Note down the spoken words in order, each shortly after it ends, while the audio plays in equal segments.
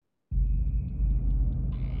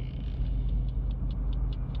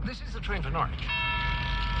This is the train for Norwich.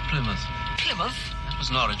 Plymouth. Plymouth? That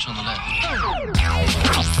was Norwich on the left.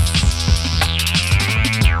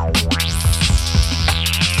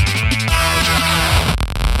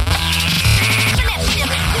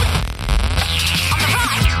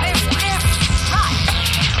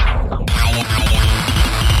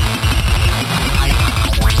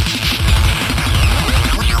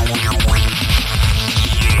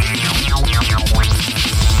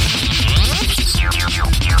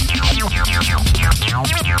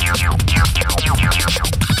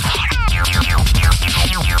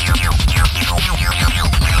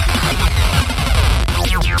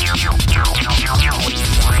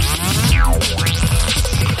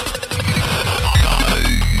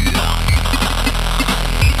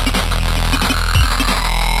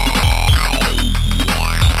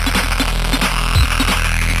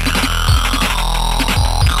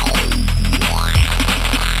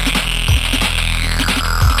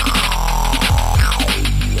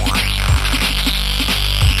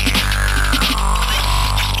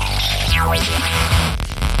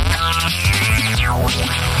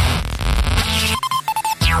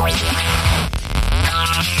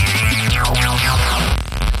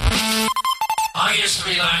 I used to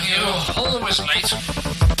be like you, always late.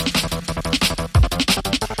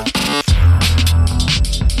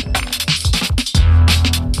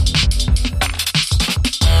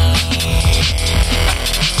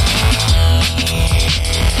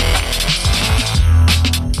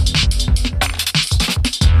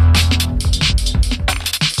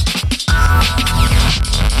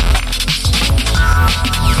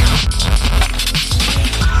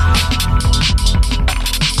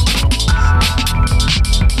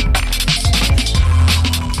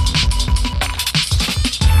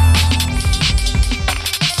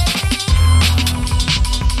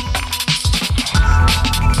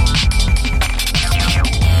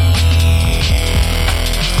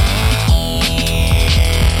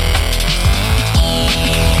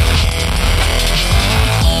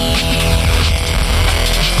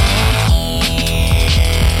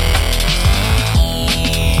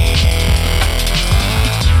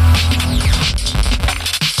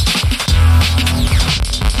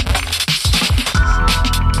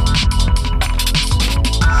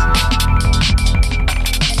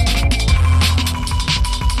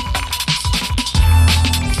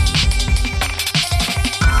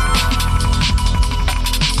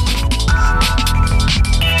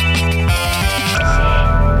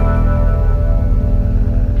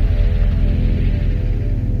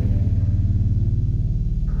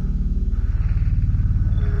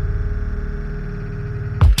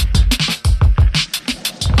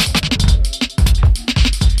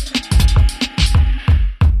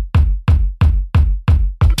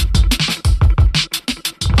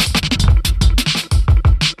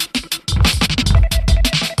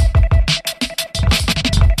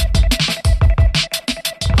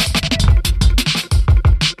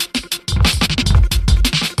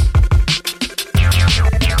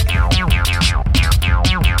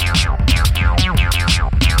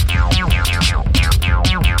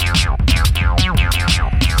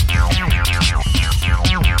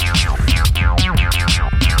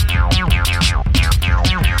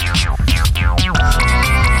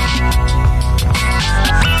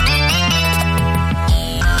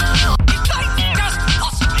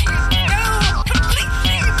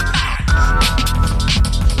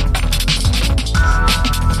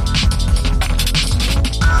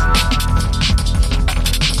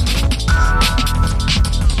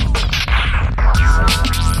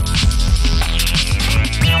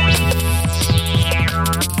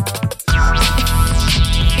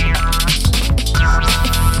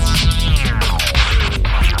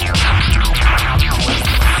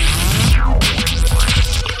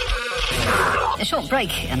 Short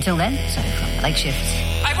break until then, so from the late shift.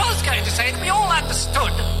 I was going to say that we all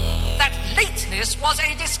understood that lateness was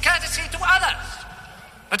a discourtesy to others.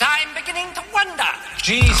 But I'm beginning to wonder.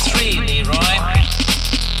 G3, Leroy.